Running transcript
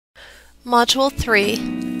Module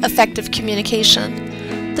 3, Effective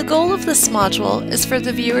Communication. The goal of this module is for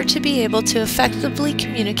the viewer to be able to effectively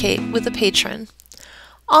communicate with a patron.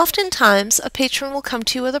 Oftentimes, a patron will come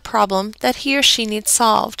to you with a problem that he or she needs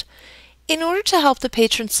solved. In order to help the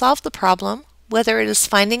patron solve the problem, whether it is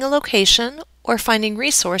finding a location or finding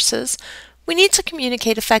resources, we need to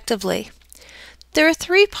communicate effectively. There are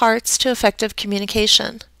 3 parts to effective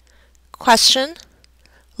communication: question,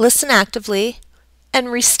 listen actively, and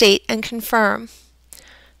restate and confirm.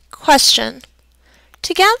 Question.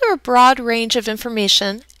 To gather a broad range of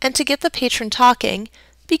information and to get the patron talking,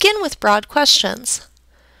 begin with broad questions.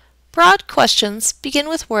 Broad questions begin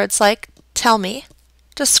with words like tell me,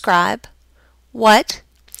 describe, what,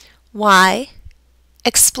 why,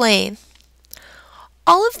 explain.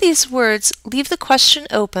 All of these words leave the question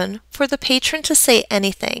open for the patron to say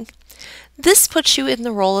anything. This puts you in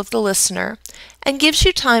the role of the listener and gives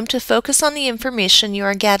you time to focus on the information you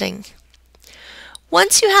are getting.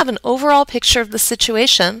 Once you have an overall picture of the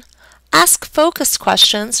situation, ask focused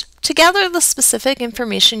questions to gather the specific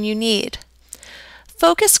information you need.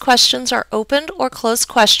 Focused questions are opened or closed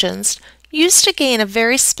questions used to gain a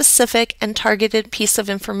very specific and targeted piece of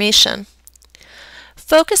information.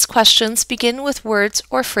 Focused questions begin with words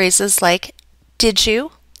or phrases like did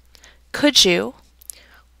you, could you,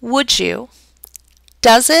 would you,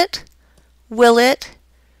 does it, will it,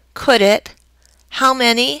 could it, how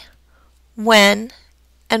many, when,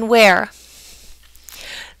 and where.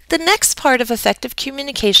 The next part of effective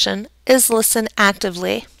communication is listen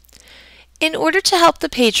actively. In order to help the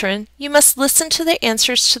patron, you must listen to the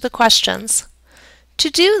answers to the questions. To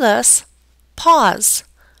do this, pause.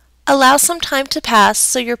 Allow some time to pass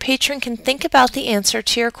so your patron can think about the answer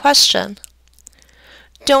to your question.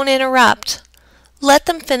 Don't interrupt. Let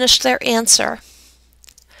them finish their answer.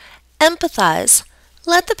 Empathize.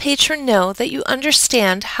 Let the patron know that you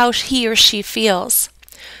understand how he or she feels.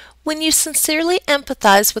 When you sincerely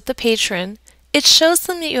empathize with the patron, it shows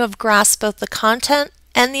them that you have grasped both the content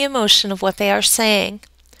and the emotion of what they are saying.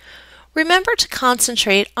 Remember to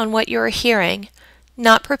concentrate on what you are hearing,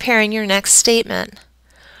 not preparing your next statement.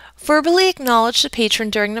 Verbally acknowledge the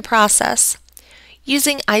patron during the process.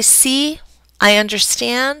 Using I see, I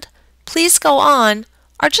understand, please go on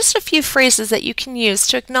are just a few phrases that you can use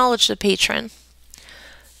to acknowledge the patron.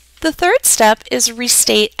 The third step is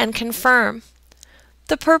restate and confirm.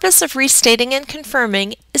 The purpose of restating and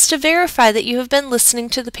confirming is to verify that you have been listening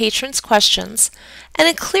to the patron's questions, and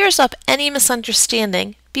it clears up any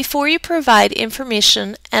misunderstanding before you provide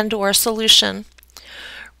information and/or a solution.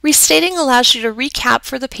 Restating allows you to recap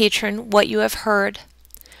for the patron what you have heard.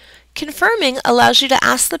 Confirming allows you to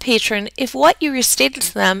ask the patron if what you restated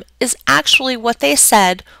to them is actually what they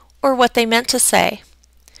said or what they meant to say.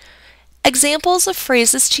 Examples of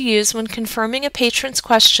phrases to use when confirming a patron's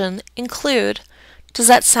question include, does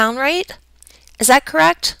that sound right? Is that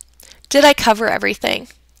correct? Did I cover everything?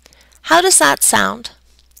 How does that sound?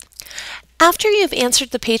 After you have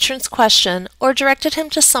answered the patron's question or directed him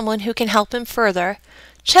to someone who can help him further,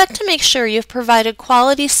 check to make sure you have provided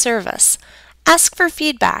quality service. Ask for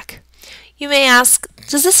feedback. You may ask,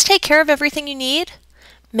 does this take care of everything you need?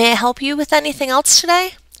 May I help you with anything else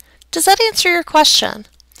today? Does that answer your question?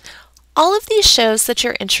 All of these shows that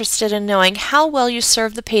you're interested in knowing how well you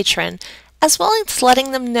serve the patron, as well as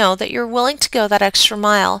letting them know that you're willing to go that extra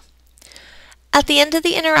mile. At the end of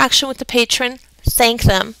the interaction with the patron, thank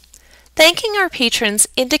them. Thanking our patrons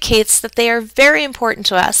indicates that they are very important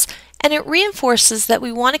to us, and it reinforces that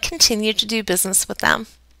we want to continue to do business with them.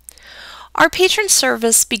 Our patron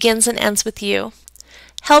service begins and ends with you.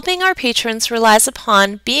 Helping our patrons relies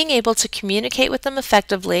upon being able to communicate with them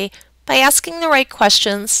effectively by asking the right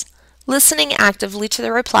questions, listening actively to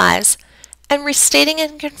their replies, and restating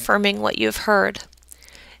and confirming what you have heard.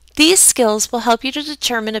 These skills will help you to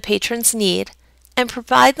determine a patron's need and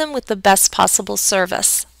provide them with the best possible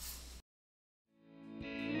service.